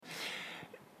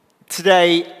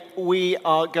Today, we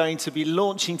are going to be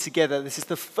launching together. This is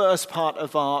the first part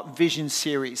of our Vision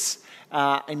series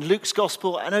in Luke's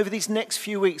Gospel. And over these next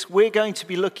few weeks, we're going to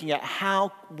be looking at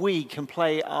how we can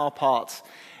play our part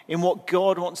in what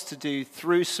God wants to do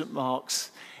through St. Mark's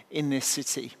in this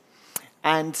city.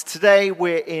 And today,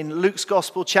 we're in Luke's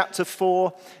Gospel, chapter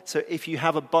 4. So if you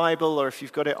have a Bible or if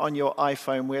you've got it on your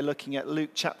iPhone, we're looking at Luke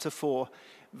chapter 4,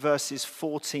 verses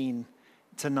 14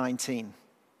 to 19.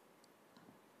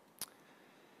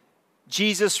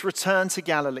 Jesus returned to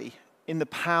Galilee in the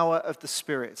power of the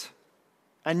Spirit,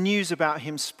 and news about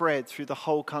him spread through the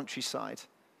whole countryside.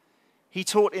 He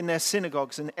taught in their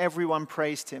synagogues, and everyone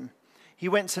praised him. He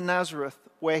went to Nazareth,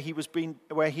 where he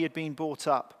had been brought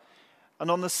up,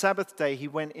 and on the Sabbath day he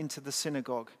went into the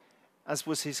synagogue, as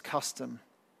was his custom.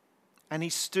 And he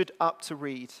stood up to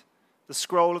read. The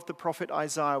scroll of the prophet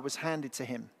Isaiah was handed to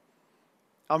him.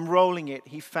 Unrolling it,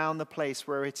 he found the place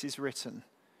where it is written,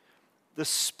 "The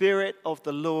Spirit of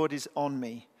the Lord is on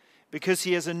me, because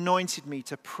he has anointed me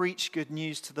to preach good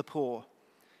news to the poor.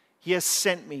 He has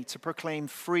sent me to proclaim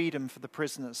freedom for the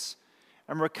prisoners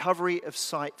and recovery of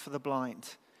sight for the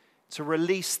blind, to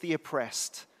release the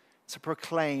oppressed, to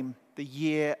proclaim the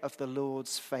year of the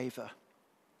Lord's favor."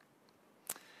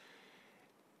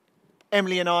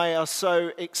 Emily and I are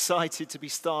so excited to be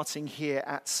starting here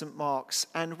at St. Mark's.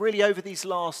 And really over these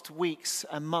last weeks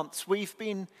and months, we've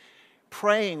been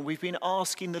praying, we've been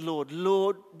asking the Lord,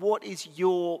 what is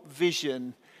your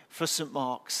vision for St.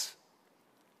 Mark's?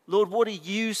 Lord, what do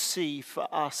you see for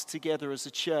us together as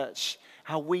a church,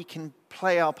 how we can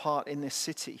play our part in this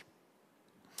city?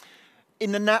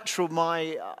 In the natural,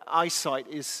 my eyesight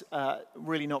is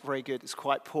really not very good. It's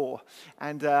quite poor.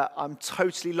 And I'm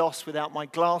totally lost without my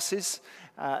glasses.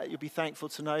 You'll be thankful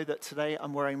to know that today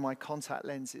I'm wearing my contact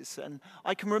lenses. And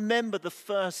I can remember the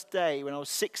first day when I was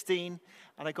 16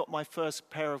 and I got my first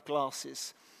pair of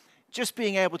glasses. Just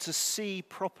being able to see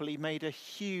properly made a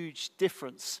huge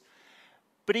difference.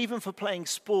 But even for playing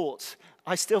sport,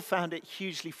 I still found it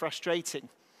hugely frustrating.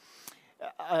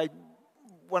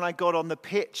 When I got on the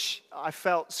pitch, I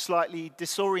felt slightly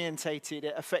disorientated.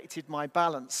 It affected my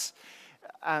balance.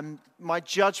 My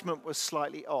judgment was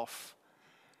slightly off.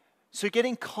 So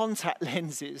getting contact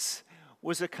lenses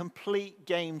was a complete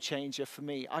game changer for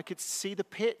me. I could see the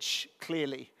pitch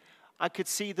clearly. I could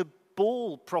see the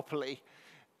ball properly.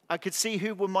 I could see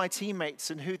who were my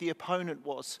teammates and who the opponent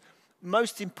was.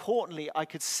 Most importantly, I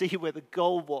could see where the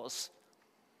goal was.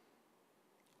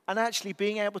 And actually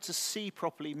being able to see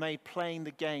properly made playing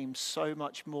the game so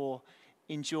much more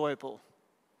enjoyable.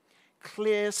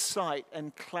 Clear sight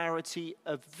and clarity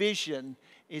of vision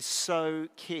is so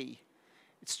key.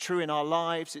 It's true in our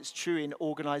lives, it's true in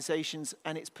organizations,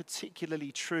 and it's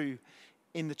particularly true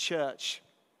in the church.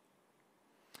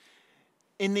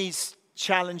 In these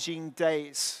challenging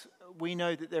days, we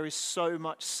know that there is so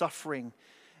much suffering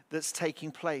that's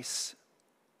taking place.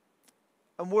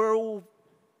 And we're all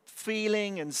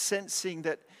feeling and sensing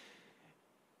that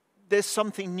there's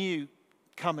something new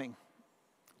coming.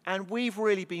 And we've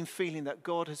really been feeling that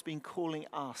God has been calling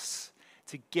us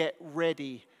to get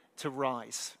ready to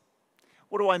rise.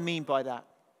 What do I mean by that?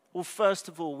 Well, first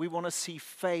of all, we want to see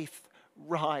faith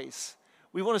rise.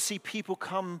 We want to see people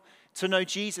come to know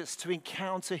Jesus, to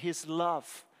encounter his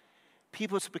love,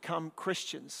 people to become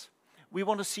Christians. We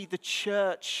want to see the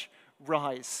church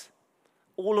rise.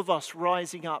 All of us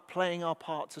rising up, playing our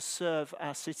part to serve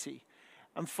our city.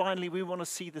 And finally, we want to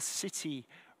see the city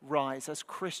rise. As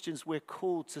Christians, we're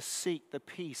called to seek the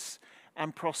peace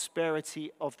and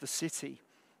prosperity of the city,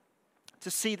 to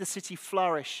see the city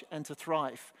flourish and to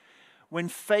thrive. When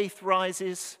faith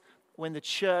rises, when the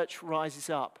church rises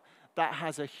up, that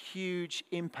has a huge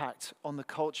impact on the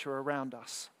culture around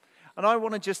us. And I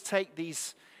want to just take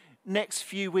these next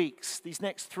few weeks, these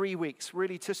next 3 weeks,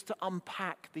 really just to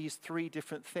unpack these three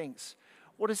different things.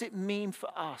 What does it mean for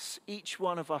us, each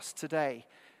one of us today,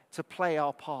 to play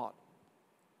our part?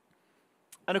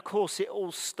 And of course, it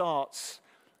all starts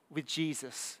with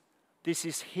Jesus. This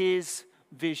is his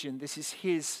vision. This is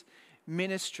his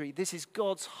ministry. This is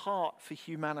God's heart for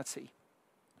humanity.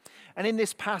 And in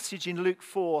this passage in Luke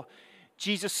 4,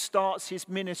 Jesus starts his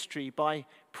ministry by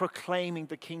proclaiming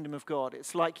the kingdom of God.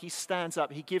 It's like he stands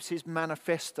up, he gives his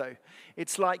manifesto.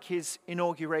 It's like his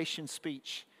inauguration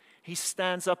speech. He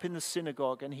stands up in the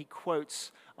synagogue and he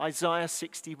quotes Isaiah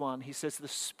 61. He says, "The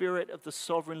Spirit of the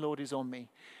sovereign Lord is on me,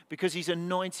 because he's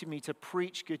anointed me to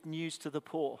preach good news to the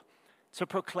poor, to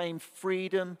proclaim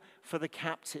freedom for the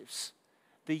captives,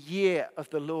 the year of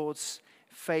the Lord's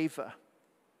favor."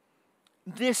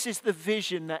 This is the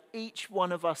vision that each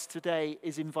one of us today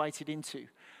is invited into.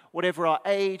 whatever our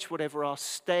age, whatever our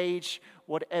stage,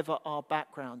 whatever our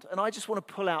background. And I just want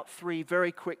to pull out 3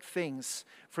 very quick things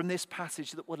from this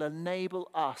passage that will enable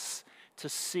us to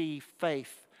see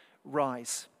faith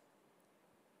rise.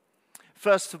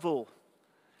 First of all,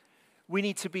 we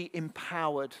need to be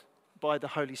empowered by the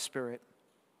Holy Spirit.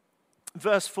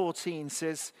 Verse 14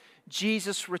 says,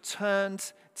 Jesus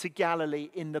returned to Galilee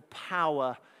in the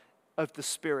power of the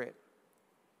Spirit.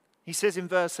 He says in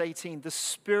verse 18, the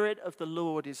Spirit of the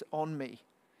Lord is on me.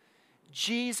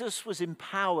 Jesus was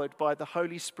empowered by the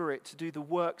Holy Spirit to do the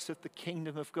works of the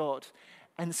kingdom of God,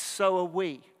 and so are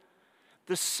we.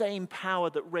 The same power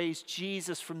that raised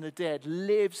Jesus from the dead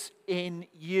lives in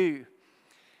you.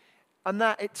 And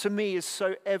that, to me, is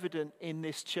so evident in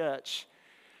this church.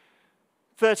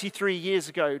 33 years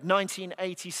ago,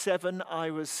 1987, I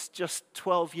was just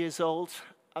 12 years old.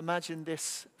 Imagine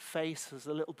this face as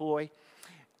a little boy.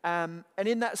 And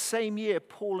in that same year,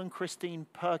 Paul and Christine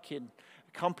Perkin,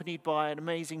 accompanied by an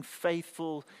amazing,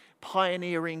 faithful,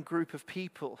 pioneering group of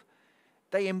people,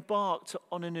 they embarked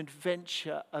on an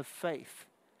adventure of faith.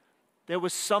 There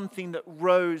was something that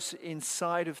rose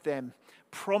inside of them,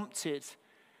 prompted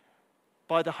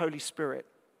by the Holy Spirit,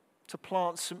 to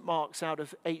plant St. Mark's out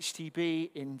of HTB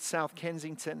in South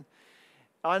Kensington.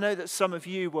 I know that some of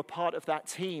you were part of that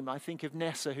team. I think of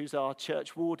Nessa, who's our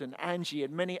church warden, Angie,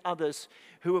 and many others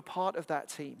who were part of that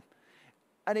team.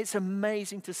 And it's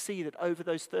amazing to see that over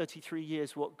those 33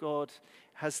 years what God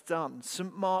has done.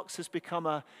 St. Mark's has become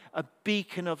a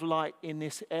beacon of light in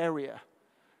this area,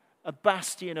 a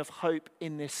bastion of hope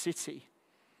in this city,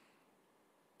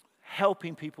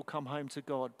 helping people come home to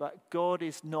God. But God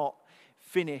is not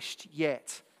finished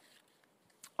yet.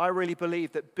 I really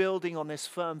believe that building on this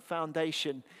firm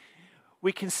foundation,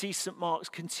 we can see St. Mark's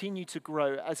continue to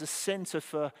grow as a center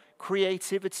for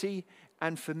creativity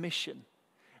and for mission.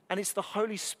 And it's the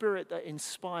Holy Spirit that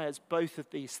inspires both of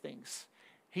these things.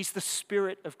 He's the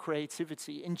spirit of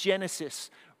creativity. In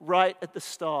Genesis, right at the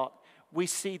start, we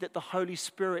see that the Holy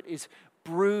Spirit is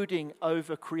brooding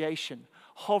over creation,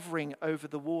 hovering over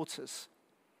the waters.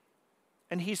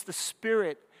 And he's the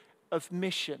spirit of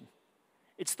mission.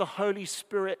 It's the Holy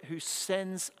Spirit who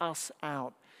sends us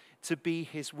out to be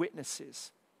his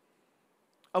witnesses.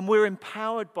 And we're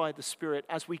empowered by the Spirit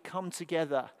as we come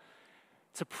together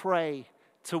to pray,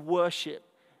 to worship,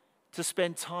 to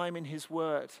spend time in his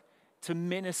word, to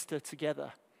minister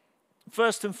together.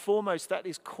 First and foremost, that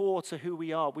is core to who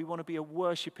we are. We want to be a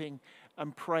worshiping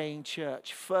and praying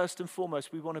church. First and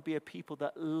foremost, we want to be a people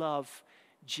that love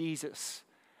Jesus.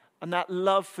 And that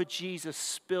love for Jesus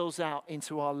spills out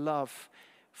into our love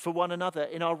for one another.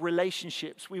 In our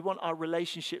relationships, we want our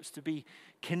relationships to be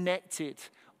connected,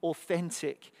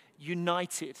 authentic,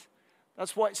 united.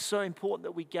 That's why it's so important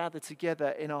that we gather together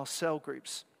in our cell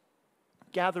groups,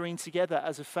 gathering together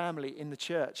as a family in the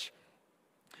church.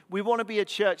 We want to be a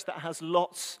church that has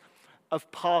lots of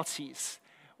parties,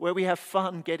 where we have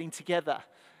fun getting together,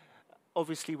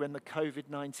 obviously when the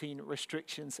COVID-19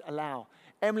 restrictions allow.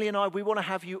 Emily and I, we want to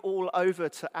have you all over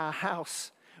to our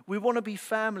house. We want to be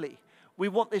family. We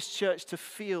want this church to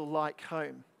feel like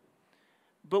home.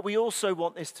 But we also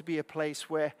want this to be a place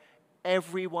where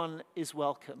everyone is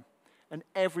welcome and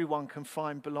everyone can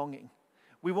find belonging.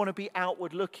 We want to be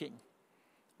outward looking.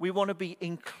 We want to be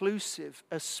inclusive,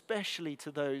 especially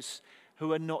to those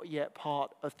who are not yet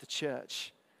part of the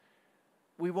church.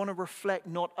 We want to reflect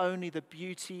not only the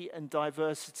beauty and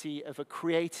diversity of a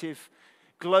creative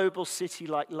global city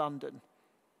like London,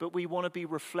 but we want to be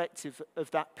reflective of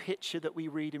that picture that we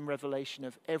read in Revelation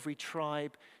of every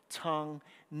tribe, tongue,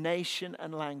 nation,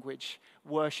 and language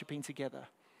worshiping together.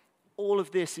 All of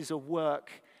this is a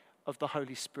work of the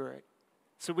Holy Spirit.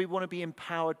 So we want to be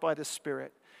empowered by the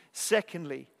Spirit.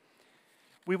 Secondly,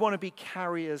 we want to be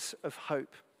carriers of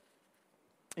hope.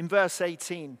 In verse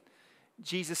 18,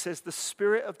 Jesus says, "The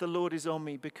Spirit of the Lord is on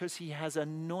me because he has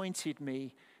anointed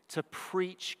me to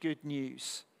preach good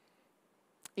news."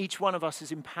 Each one of us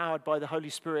is empowered by the Holy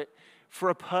Spirit for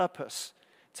a purpose,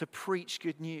 to preach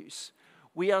good news.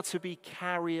 We are to be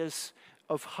carriers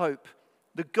of hope.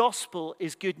 The gospel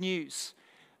is good news.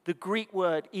 The Greek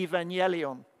word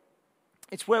evangelion,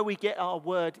 it's where we get our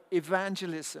word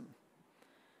evangelism.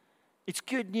 It's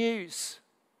good news.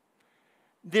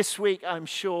 This week, I'm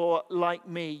sure, like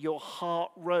me, your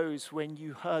heart rose when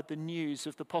you heard the news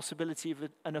of the possibility of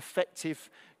an effective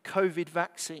COVID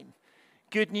vaccine.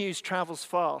 Good news travels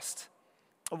fast.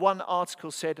 One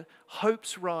article said,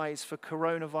 "Hopes rise for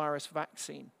coronavirus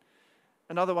vaccine."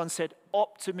 Another one said,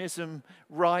 "Optimism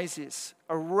rises.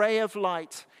 A ray of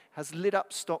light has lit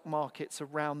up stock markets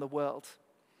around the world."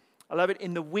 I love it.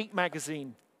 In the Week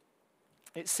magazine,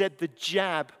 it said, "The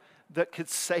jab that could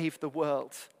save the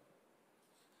world.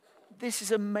 This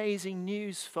is amazing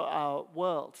news for our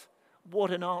world.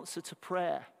 What an answer to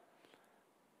prayer.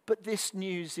 But this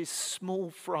news is small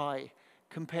fry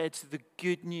compared to the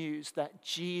good news that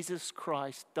Jesus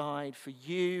Christ died for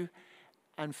you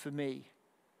and for me.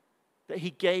 That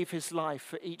he gave his life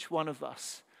for each one of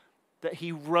us. That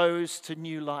he rose to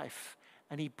new life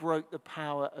and he broke the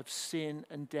power of sin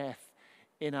and death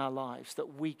in our lives,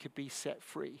 that we could be set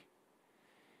free.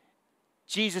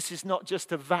 Jesus is not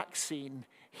just a vaccine,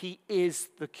 he is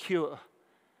the cure.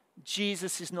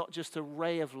 Jesus is not just a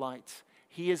ray of light,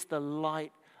 he is the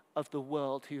light of the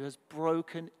world who has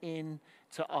broken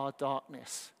into our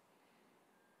darkness.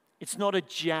 It's not a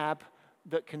jab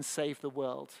that can save the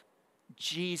world.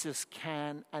 Jesus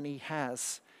can and he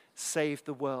has saved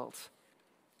the world.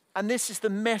 And this is the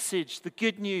message, the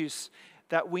good news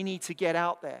that we need to get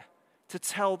out there, to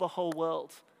tell the whole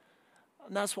world.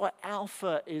 And that's why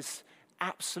Alpha is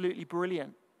absolutely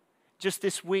brilliant. Just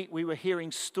this week we were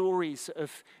hearing stories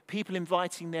of people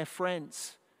inviting their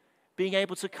friends, being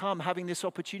able to come, having this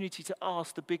opportunity to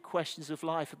ask the big questions of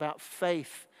life about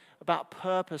faith, about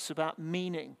purpose, about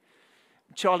meaning.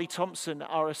 Charlie Thompson,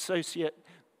 our assistant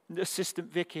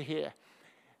vicar here,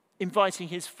 inviting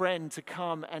his friend to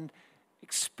come and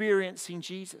experiencing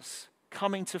Jesus,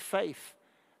 coming to faith.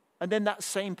 And then that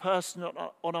same person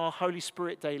on our Holy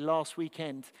Spirit Day last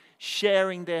weekend,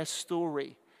 sharing their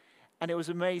story. And it was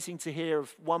amazing to hear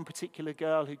of one particular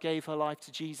girl who gave her life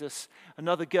to Jesus,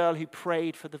 another girl who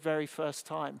prayed for the very first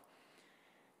time.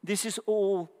 This is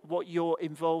all what you're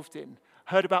involved in.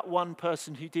 Heard about one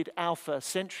person who did Alpha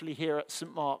centrally here at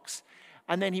St. Mark's,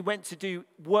 and then he went to do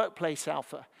Workplace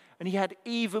Alpha. And he had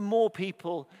even more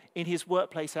people in his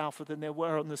Workplace Alpha than there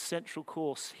were on the central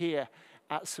course here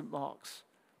at St. Mark's.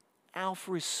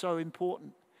 Alpha is so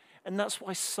important. And that's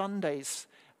why Sundays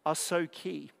are so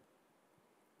key.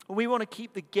 We want to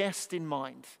keep the guest in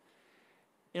mind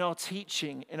in our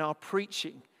teaching, in our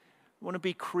preaching. We want to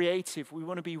be creative. We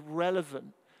want to be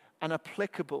relevant and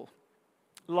applicable.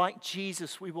 Like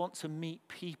Jesus, we want to meet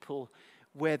people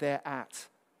where they're at.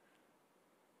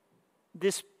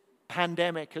 This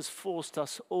pandemic has forced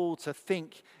us all to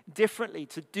think differently,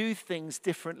 to do things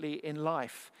differently in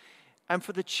life. And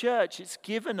for the church, it's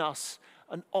given us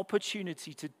an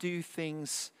opportunity to do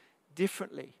things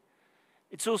differently.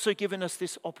 It's also given us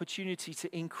this opportunity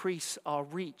to increase our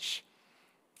reach.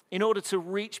 In order to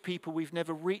reach people we've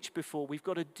never reached before, we've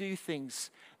got to do things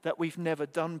that we've never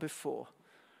done before.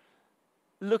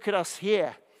 Look at us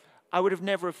here. I would have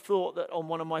never have thought that on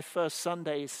one of my first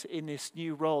Sundays in this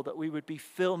new role that we would be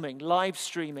filming, live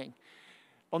streaming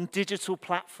on digital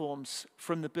platforms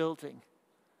from the building.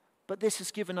 But this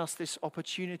has given us this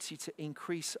opportunity to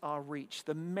increase our reach.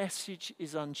 The message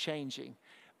is unchanging,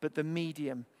 but the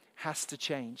medium has to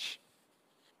change.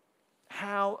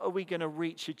 How are we going to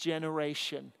reach a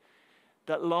generation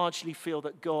that largely feel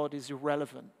that God is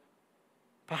irrelevant,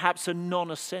 perhaps a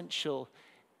non-essential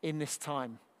in this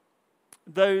time?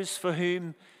 Those for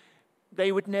whom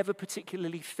they would never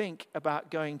particularly think about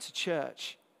going to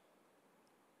church.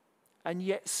 And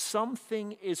yet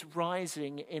something is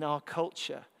rising in our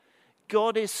culture.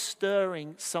 God is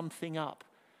stirring something up.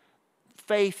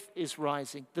 Faith is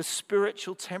rising. The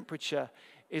spiritual temperature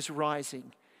is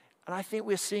rising. And I think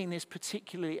we're seeing this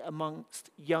particularly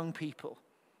amongst young people.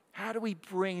 How do we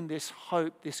bring this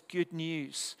hope, this good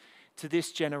news to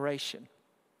this generation?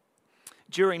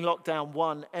 During lockdown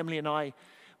 1, Emily and I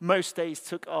most days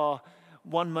took our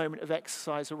one moment of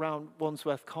exercise around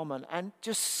Wandsworth Common, and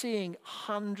just seeing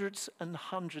hundreds and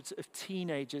hundreds of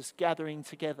teenagers gathering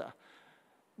together,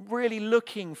 really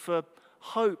looking for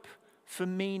hope, for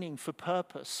meaning, for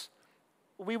purpose.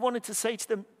 We wanted to say to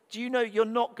them, do you know you're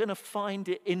not going to find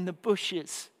it in the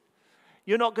bushes?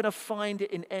 You're not going to find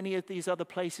it in any of these other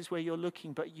places where you're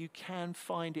looking, but you can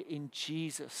find it in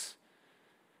Jesus.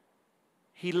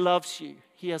 He loves you.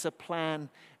 He has a plan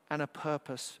and a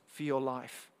purpose for your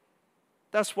life.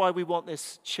 That's why we want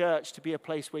this church to be a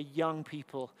place where young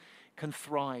people can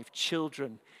thrive.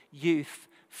 Children, youth,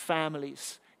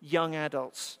 families, young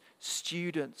adults,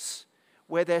 students,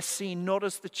 where they're seen not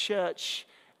as the church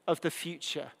of the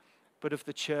future, but of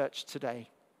the church today.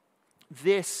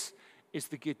 This is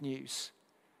the good news.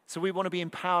 So we want to be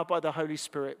empowered by the Holy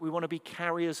Spirit. We want to be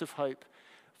carriers of hope.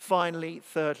 Finally,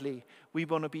 thirdly, we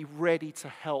want to be ready to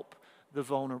help the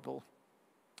vulnerable.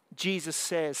 Jesus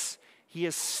says, he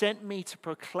has sent me to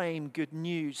proclaim good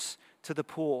news to the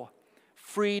poor,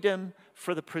 freedom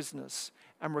for the prisoners,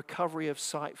 and recovery of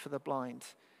sight for the blind,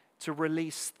 to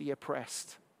release the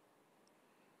oppressed.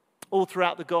 All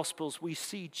throughout the Gospels, we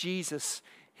see Jesus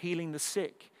healing the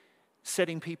sick,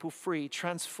 setting people free,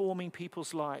 transforming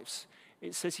people's lives.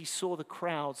 It says he saw the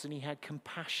crowds and he had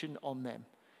compassion on them.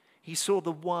 He saw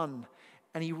the one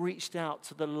and he reached out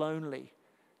to the lonely,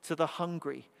 to the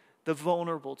hungry, the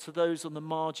vulnerable, to those on the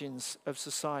margins of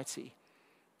society.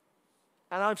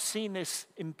 And I've seen this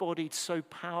embodied so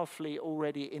powerfully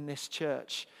already in this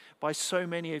church by so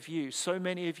many of you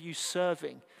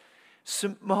serving.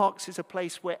 St. Mark's is a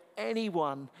place where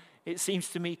anyone, it seems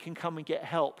to me, can come and get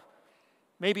help.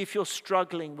 Maybe if you're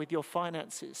struggling with your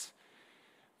finances,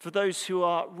 for those who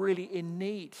are really in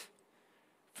need,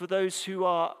 for those who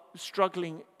are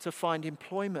struggling to find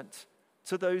employment,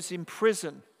 to those in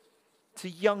prison, to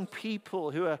young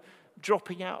people who are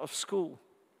dropping out of school.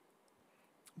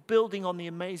 Building on the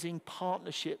amazing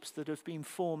partnerships that have been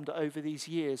formed over these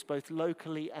years, both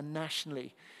locally and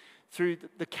nationally, through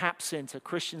the CAP Centre,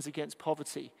 Christians Against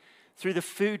Poverty, through the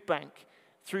food bank,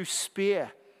 through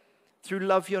Spear, through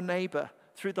Love Your Neighbour,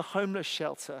 through the homeless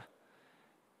shelter.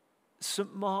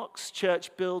 St. Mark's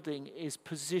Church building is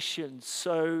positioned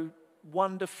so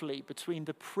wonderfully between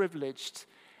the privileged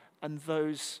and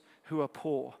those who are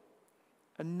poor.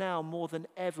 And now, more than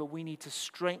ever, we need to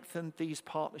strengthen these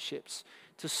partnerships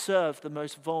to serve the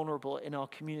most vulnerable in our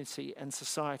community and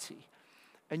society.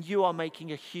 And you are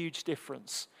making a huge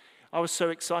difference. I was so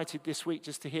excited this week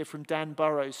just to hear from Dan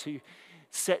Burrows, who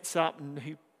sets up and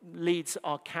who leads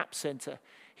our CAP Centre.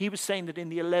 He was saying that in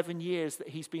the 11 years that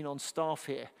he's been on staff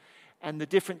here, and the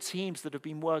different teams that have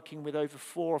been working with over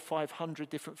 400 or 500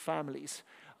 different families,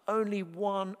 only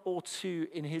 1 or 2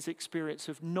 in his experience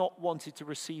have not wanted to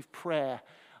receive prayer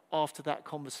after that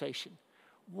conversation.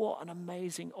 What an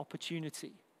amazing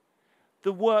opportunity.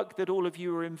 The work that all of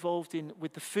you are involved in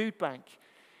with the food bank,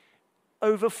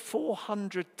 over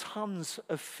 400 tons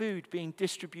of food being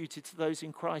distributed to those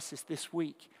in crisis this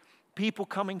week. People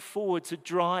coming forward to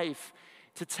drive,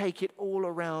 to take it all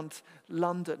around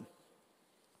London.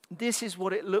 This is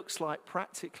what it looks like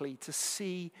practically to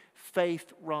see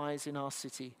faith rise in our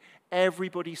city.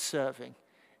 Everybody serving,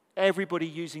 everybody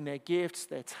using their gifts,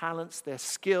 their talents, their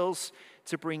skills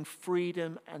to bring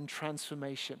freedom and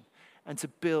transformation and to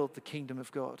build the kingdom of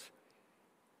God.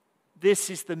 This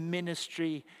is the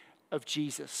ministry of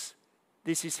Jesus.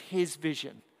 This is his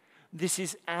vision. This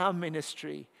is our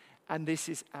ministry, and this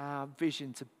is our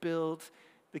vision to build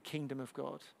the kingdom of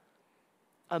God.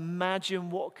 Imagine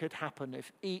what could happen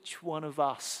if each one of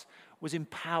us was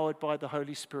empowered by the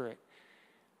Holy Spirit,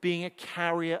 being a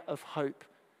carrier of hope,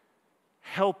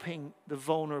 helping the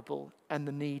vulnerable and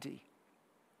the needy.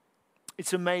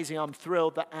 It's amazing. I'm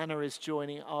thrilled that Anna is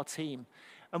joining our team.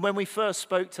 And when we first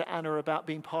spoke to Anna about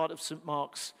being part of St.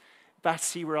 Mark's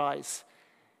Battersea Rise,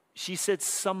 she said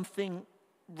something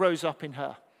rose up in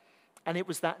her, and it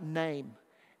was that name.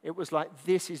 It was like,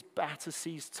 this is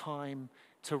Battersea's time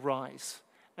to rise.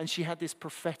 And she had this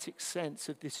prophetic sense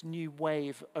of this new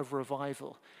wave of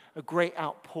revival, a great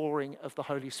outpouring of the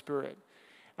Holy Spirit.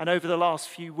 And over the last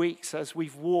few weeks, as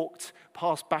we've walked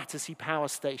past Battersea Power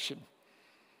Station,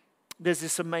 there's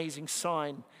this amazing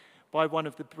sign by one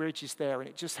of the bridges there, and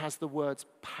it just has the words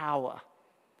power.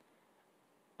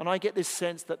 And I get this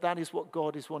sense that that is what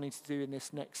God is wanting to do in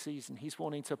this next season. He's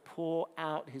wanting to pour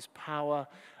out his power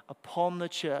upon the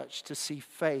church to see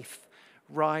faith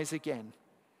rise again.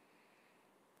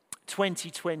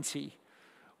 2020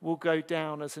 will go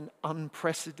down as an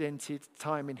unprecedented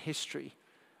time in history.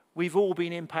 We've all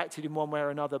been impacted in one way or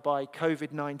another by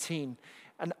COVID-19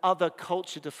 and other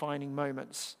culture-defining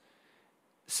moments.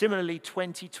 Similarly,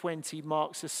 2020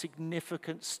 marks a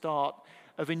significant start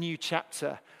of a new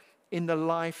chapter in the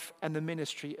life and the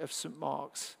ministry of St.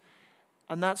 Mark's.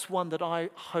 And that's one that I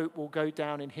hope will go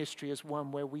down in history as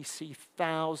one where we see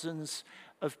thousands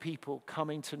of people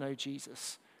coming to know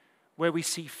Jesus, where we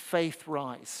see faith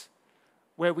rise,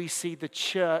 where we see the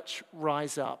church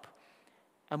rise up,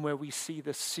 and where we see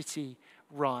the city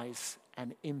rise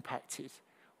and impacted,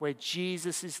 where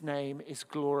Jesus' name is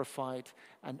glorified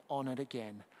and honored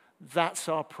again. That's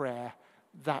our prayer.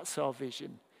 That's our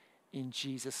vision. In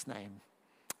Jesus' name,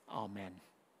 amen.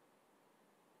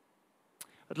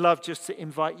 I'd love just to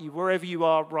invite you, wherever you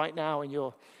are right now in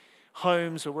your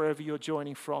homes or wherever you're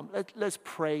joining from, let's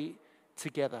pray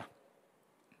together.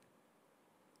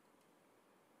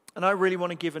 And I really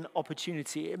want to give an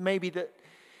opportunity. It may be that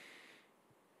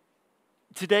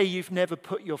today you've never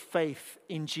put your faith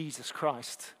in Jesus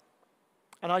Christ.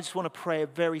 And I just want to pray a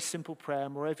very simple prayer.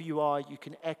 And wherever you are, you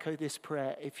can echo this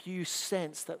prayer. If you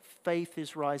sense that faith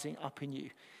is rising up in you,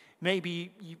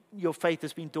 maybe your faith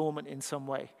has been dormant in some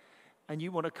way, and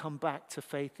you want to come back to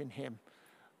faith in him.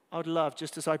 I'd love,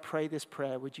 just as I pray this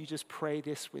prayer, would you just pray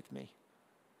this with me?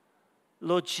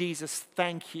 Lord Jesus,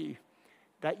 thank you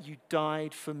that you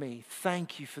died for me.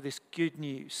 Thank you for this good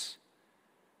news.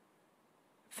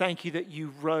 Thank you that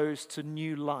you rose to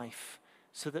new life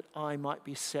so that I might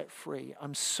be set free.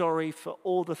 I'm sorry for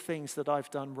all the things that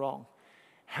I've done wrong.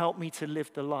 Help me to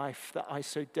live the life that I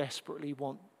so desperately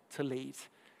want to lead.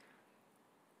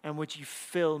 And would you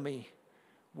fill me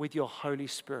with your Holy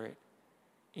Spirit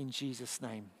in Jesus'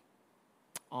 name.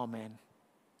 Amen.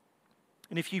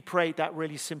 And if you prayed that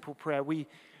really simple prayer, we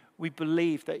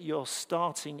believe that you're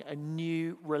starting a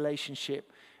new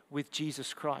relationship with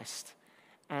Jesus Christ.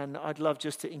 And I'd love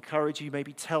just to encourage you,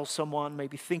 maybe tell someone,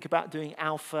 maybe think about doing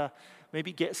Alpha,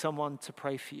 maybe get someone to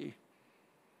pray for you.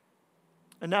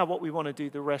 And now what we want to do,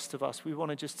 the rest of us, we want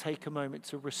to just take a moment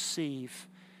to receive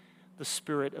the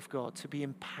Spirit of God, to be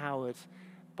empowered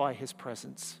by his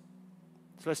presence.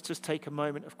 So let's just take a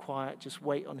moment of quiet, just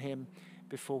wait on him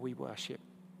before we worship.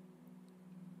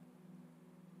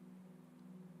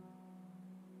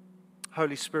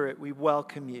 Holy Spirit, we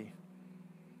welcome you.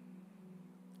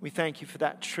 We thank you for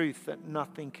that truth that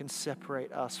nothing can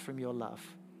separate us from your love.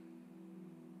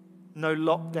 No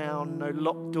lockdown, no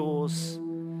locked doors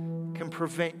can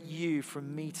prevent you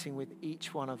from meeting with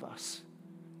each one of us.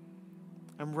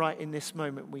 And right in this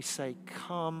moment we say,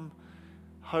 come,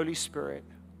 Holy Spirit.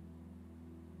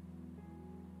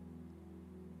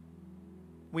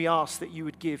 We ask that you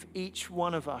would give each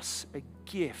one of us a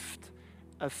gift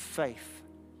of faith.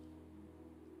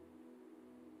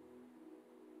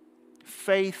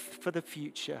 Faith for the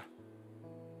future.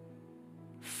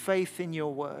 Faith in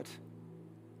your word.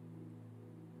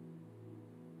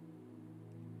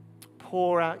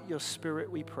 Pour out your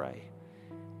Spirit, we pray.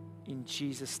 In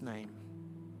Jesus' name,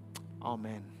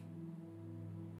 amen.